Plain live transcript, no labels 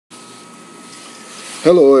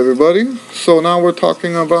Hello everybody. So now we're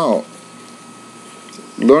talking about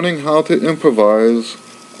learning how to improvise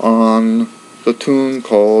on the tune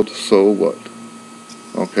called So What.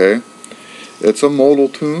 Okay? It's a modal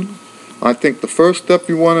tune. I think the first step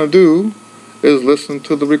you want to do is listen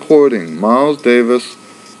to the recording. Miles Davis,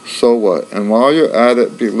 So What. And while you're at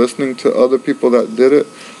it, be listening to other people that did it.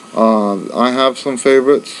 I have some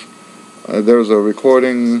favorites. There's a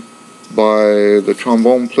recording by the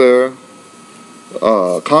trombone player,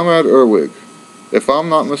 Conrad Erwig. If I'm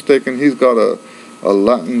not mistaken, he's got a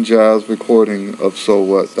Latin jazz recording of So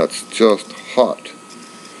What that's just hot.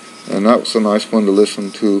 And that's a nice one to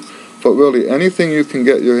listen to. But really, anything you can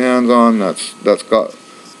get your hands on that's got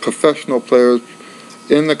professional players.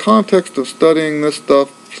 In the context of studying this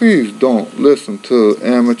stuff, please don't listen to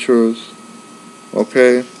amateurs.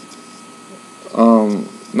 Okay?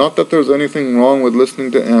 Not that there's anything wrong with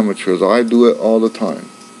listening to amateurs. I do it all the time.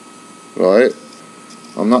 Right?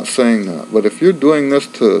 I'm not saying that. But if you're doing this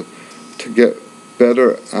to get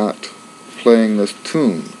better at playing this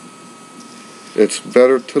tune, it's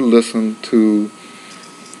better to listen to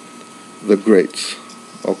the greats.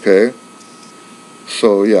 Okay?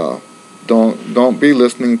 So yeah, don't be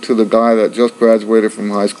listening to the guy that just graduated from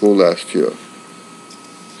high school last year.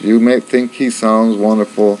 You may think he sounds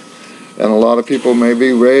wonderful, and a lot of people may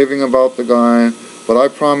be raving about the guy, but I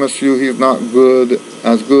promise you he's not as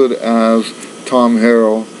good as Tom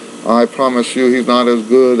Harrell. I promise you he's not as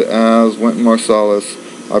good as Wynton Marsalis.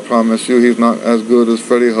 I promise you he's not as good as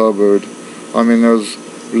Freddie Hubbard. I mean, there's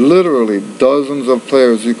literally dozens of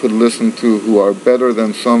players you could listen to who are better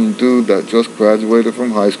than some dude that just graduated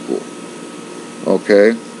from high school.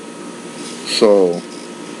 Okay? So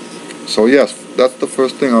yes, that's the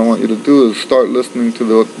first thing I want you to do is start listening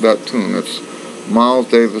to that tune. It's Miles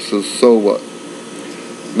Davis's So What.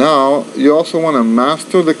 Now, you also want to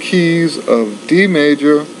master the keys of D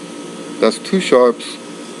major, that's 2 sharps,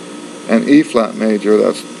 and E flat major,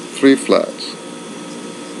 that's 3 flats.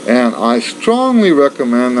 And I strongly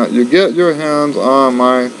recommend that you get your hands on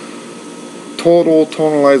my total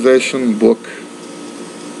tonalization book.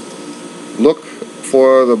 Look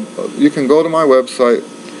for you can go to my website,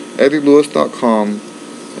 eddielewis.com,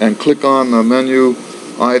 and click on the menu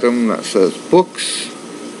item that says books.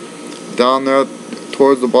 Down there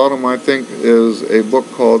towards the bottom, I think, is a book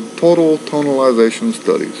called Total Tonalization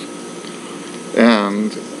Studies.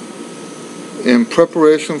 And in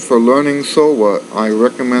preparation for learning So What, I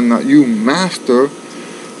recommend that you master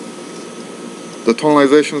the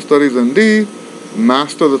tonalization studies in D,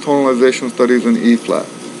 master the tonalization studies in E flat.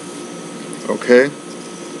 Okay?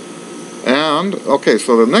 And, okay,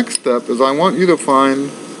 so the next step is I want you to find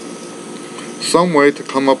some way to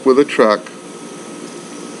come up with a track,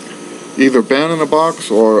 either Band in a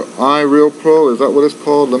Box or iReal Pro. Is that what it's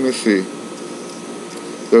called? Let me see.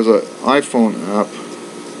 There's an iPhone app.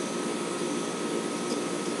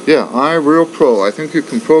 Yeah, iReal Pro. I think you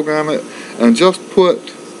can program it and just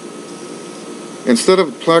put, instead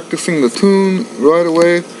of practicing the tune right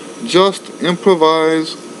away, just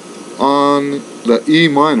improvise on the E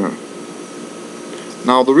minor.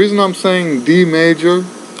 Now, the reason I'm saying D major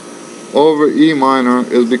over E minor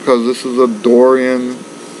is because this is a Dorian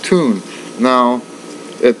tune. Now,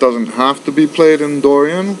 it doesn't have to be played in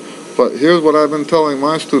Dorian, but here's what I've been telling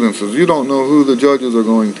my students is you don't know who the judges are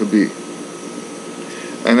going to be.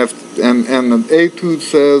 And the etude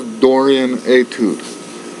says Dorian etude.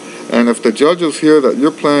 And if the judges hear that you're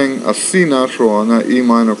playing a C natural on that E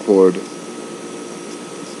minor chord,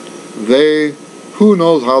 who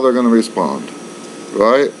knows how they're going to respond,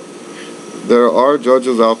 right? There are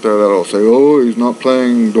judges out there that'll say, oh, he's not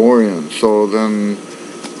playing Dorian, so then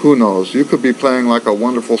who knows? You could be playing like a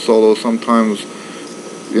wonderful solo. Sometimes,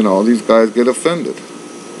 these guys get offended,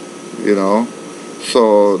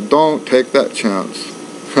 So don't take that chance.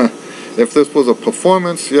 If this was a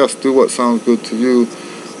performance, yes, do what sounds good to you.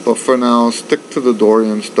 But for now, stick to the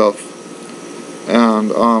Dorian stuff. And,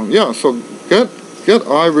 so get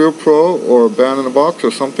iReal Pro or Band in a Box or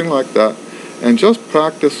something like that. And just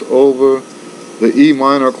practice over the E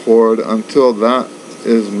minor chord until that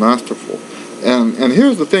is masterful. And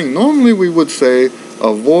here's the thing. Normally we would say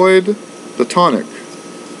avoid the tonic.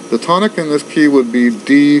 The tonic in this key would be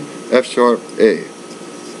D, F sharp, A.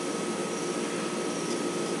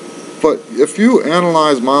 But if you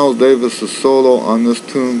analyze Miles Davis's solo on this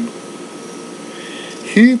tune,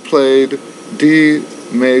 he played D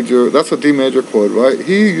major, that's a D major chord, right?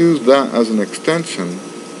 He used that as an extension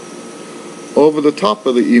over the top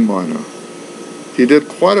of the E minor. He did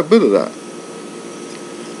quite a bit of that.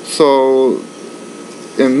 So,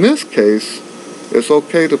 in this case, it's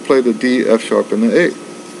okay to play the D, F sharp, and the A.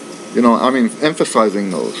 emphasizing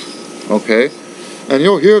those, okay? And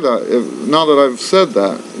you'll hear that, now that I've said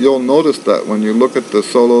that, you'll notice that when you look at the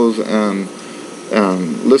solos and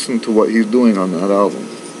listen to what he's doing on that album,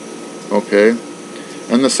 okay?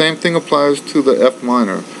 And the same thing applies to the F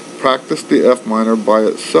minor. Practice the F minor by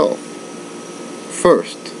itself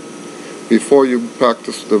first, before you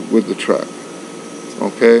practice with the track,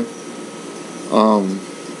 okay?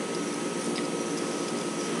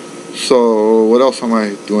 So what else am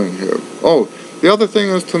I doing here? Oh, the other thing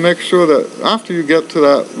is to make sure that after you get to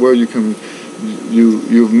that where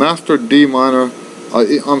you've mastered D minor,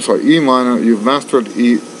 E minor, you've mastered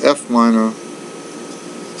F minor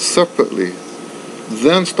separately,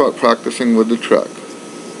 then start practicing with the track.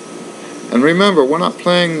 And remember, we're not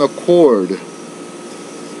playing the chord,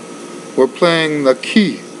 we're playing the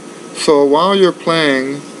key. So while you're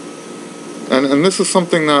playing, and this is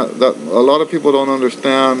something that a lot of people don't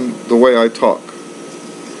understand the way I talk.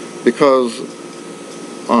 Because,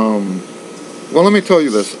 well, let me tell you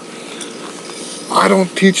this. I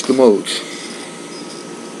don't teach the modes.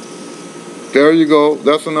 There you go.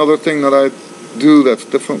 That's another thing that I do that's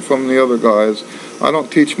different from the other guys. I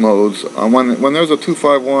don't teach modes. When there's a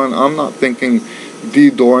 2-5-1, I'm not thinking D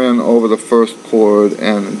Dorian over the first chord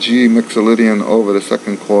and G Mixolydian over the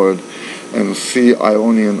second chord and C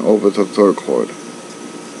Ionian over the third chord.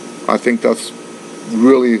 I think that's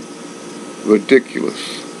really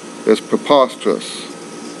ridiculous. It's preposterous.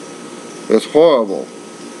 It's horrible.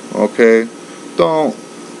 Okay?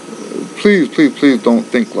 Please don't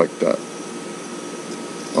think like that.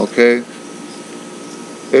 Okay?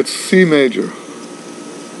 It's C major.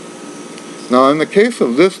 Now in the case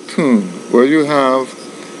of this tune, where you have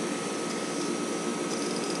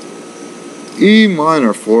E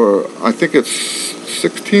minor for, I think it's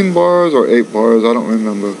 16 bars or 8 bars, I don't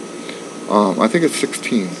remember. I think it's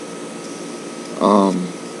 16.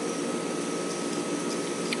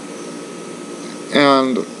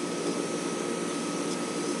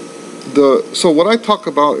 So what I talk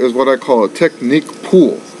about is what I call a technique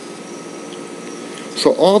pool.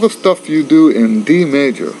 So all the stuff you do in D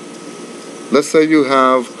major, let's say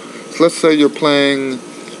you're playing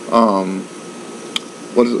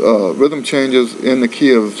rhythm changes in the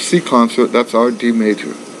key of C concert, that's our D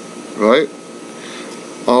major, right?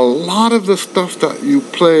 A lot of the stuff that you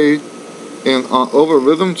play in over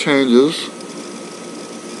rhythm changes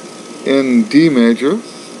in D major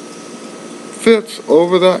fits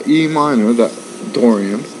over that E minor, that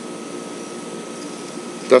Dorian,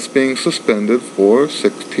 that's being suspended for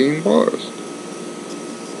 16 bars.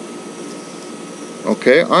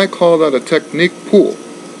 Okay, I call that a technique pool.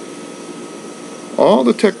 All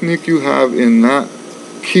the technique you have in that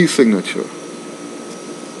key signature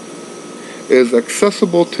is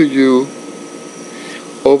accessible to you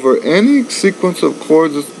over any sequence of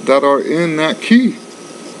chords that are in that key.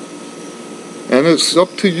 And it's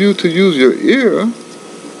up to you to use your ear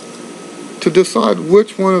to decide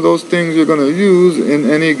which one of those things you're going to use in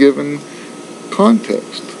any given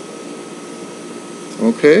context.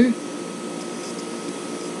 Okay?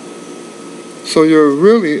 So you're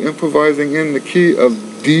really improvising in the key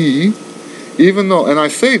of D, even though, and I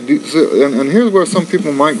say D, and here's where some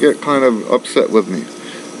people might get kind of upset with me.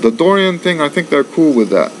 The Dorian thing, I think they're cool with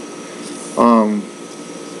that.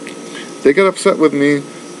 They get upset with me,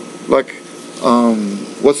 like,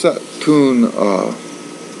 what's that tune,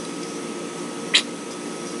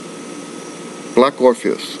 Black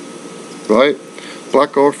Orpheus, right?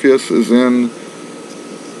 Black Orpheus is in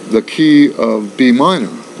the key of B minor,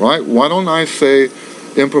 right? Why don't I say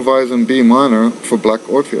improvise in B minor for Black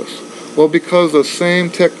Orpheus? Well, because the same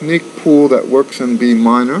technique pool that works in B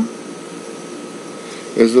minor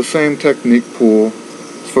is the same technique pool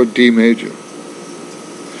for D major.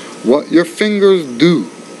 What your fingers do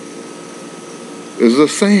is the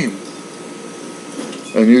same.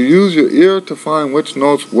 And you use your ear to find which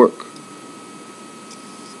notes work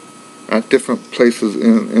at different places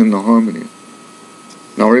in the harmony.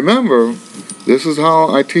 Now remember, this is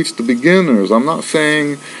how I teach the beginners. I'm not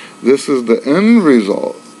saying this is the end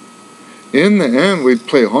result. In the end, we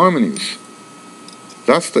play harmonies.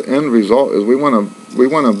 That's the end result. Is we want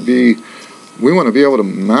to be able to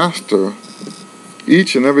master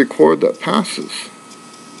each and every chord that passes.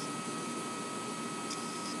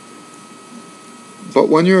 But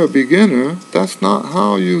when you're a beginner, that's not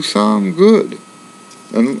how you sound good.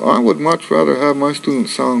 And I would much rather have my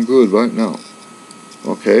students sound good right now.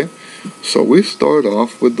 Okay? So we start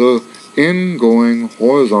off with the ingoing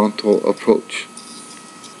horizontal approach.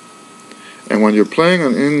 And when you're playing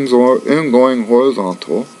an ingoing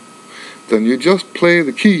horizontal, then you just play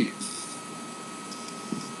the key.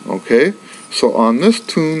 Okay? So on this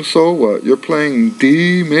tune, so what? You're playing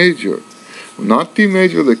D major. Not D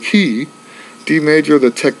major the key, D major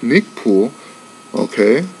the technique pool,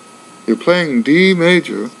 okay? You're playing D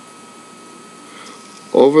major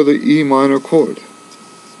over the E minor chord.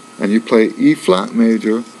 And you play E flat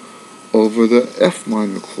major over the F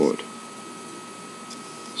minor chord.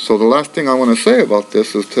 So the last thing I want to say about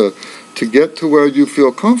this is to get to where you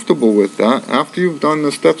feel comfortable with that, after you've done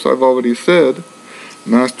the steps I've already said,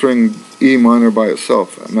 mastering E minor by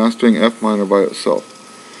itself, mastering F minor by itself.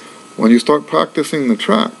 When you start practicing the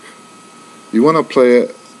track, you want to play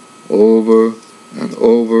it over and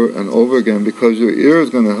over and over again, because your ear is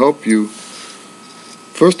going to help you.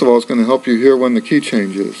 First of all, it's going to help you hear when the key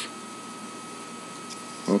changes.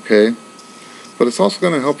 Okay? But it's also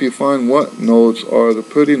going to help you find what notes are the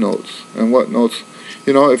pretty notes, and what notes,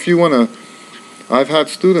 if you want to, I've had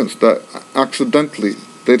students that accidentally,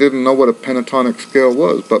 they didn't know what a pentatonic scale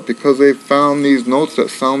was, but because they found these notes that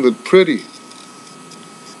sounded pretty,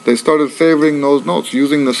 they started favoring those notes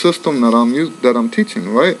using the system that I'm teaching,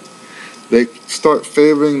 right? They start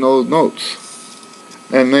favoring those notes,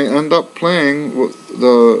 and they end up playing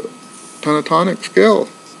the pentatonic scale,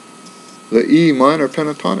 the E minor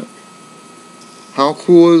pentatonic. How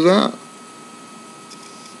cool is that?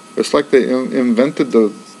 It's like they invented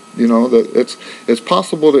that it's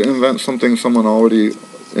possible to invent something someone already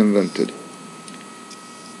invented,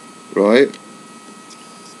 right?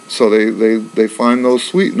 So they find those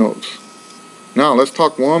sweet notes. Now let's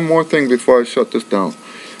talk one more thing before I shut this down.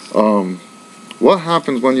 What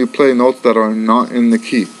happens when you play notes that are not in the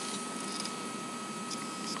key?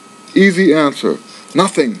 Easy answer: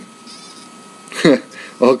 nothing.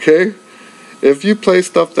 Okay? If you play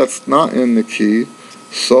stuff that's not in the key,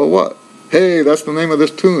 so what? Hey, that's the name of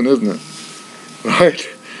this tune, isn't it? Right?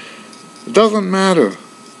 It doesn't matter.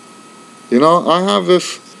 I have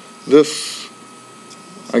this,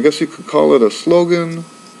 I guess you could call it a slogan,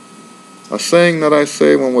 a saying that I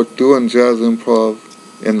say when we're doing jazz improv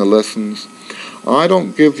in the lessons. I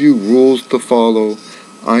don't give you rules to follow.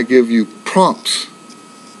 I give you prompts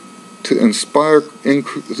to inspire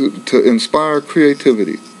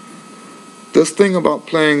creativity. This thing about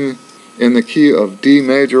playing in the key of D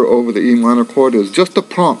major over the E minor chord is just a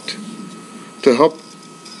prompt to help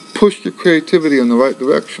push your creativity in the right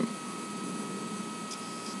direction.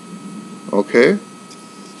 Okay?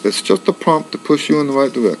 It's just a prompt to push you in the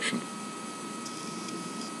right direction.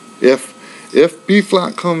 If B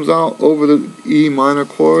flat comes out over the E minor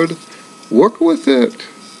chord, work with it.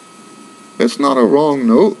 It's not a wrong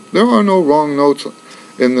note. There are no wrong notes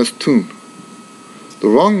in this tune. The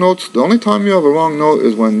wrong notes, the only time you have a wrong note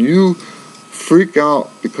is when you freak out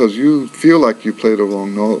because you feel like you played a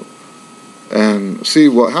wrong note. And see,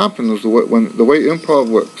 what happens is the way improv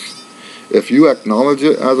works. If you acknowledge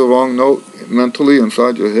it as a wrong note mentally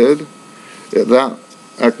inside your head, that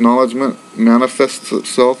acknowledgement manifests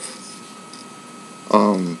itself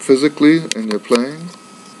physically in your playing,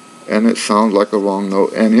 and it sounds like a wrong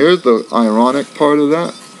note. And here's the ironic part of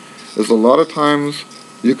that, is a lot of times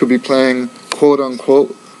you could be playing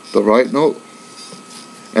quote-unquote the right note,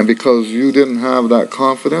 and because you didn't have that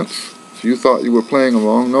confidence, you thought you were playing a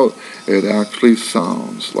wrong note, it actually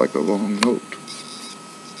sounds like a wrong note.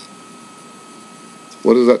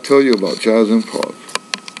 What does that tell you about jazz improv?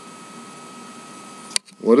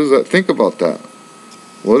 What does that, think about that.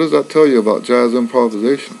 What does that tell you about jazz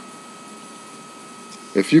improvisation?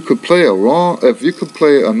 If you could play a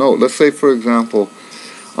note, let's say for example,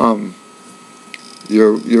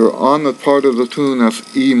 you're on the part of the tune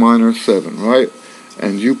that's E minor 7, right?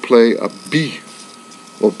 And you play a B.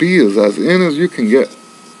 Well, B is as in as you can get.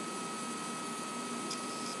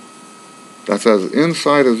 That's as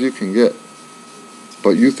inside as you can get.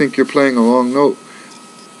 But you think you're playing a wrong note,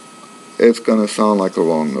 it's going to sound like a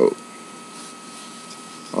wrong note.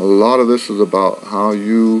 A lot of this is about how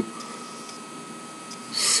you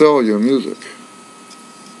sell your music.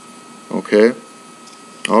 Okay?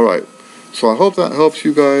 Alright. So I hope that helps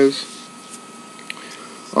you guys.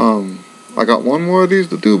 I got one more of these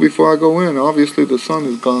to do before I go in. Obviously the sun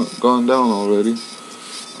has gone down already.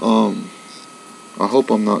 I hope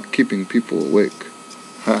I'm not keeping people awake.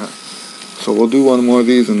 So we'll do one more of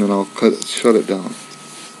these and then I'll shut it down.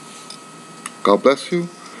 God bless you.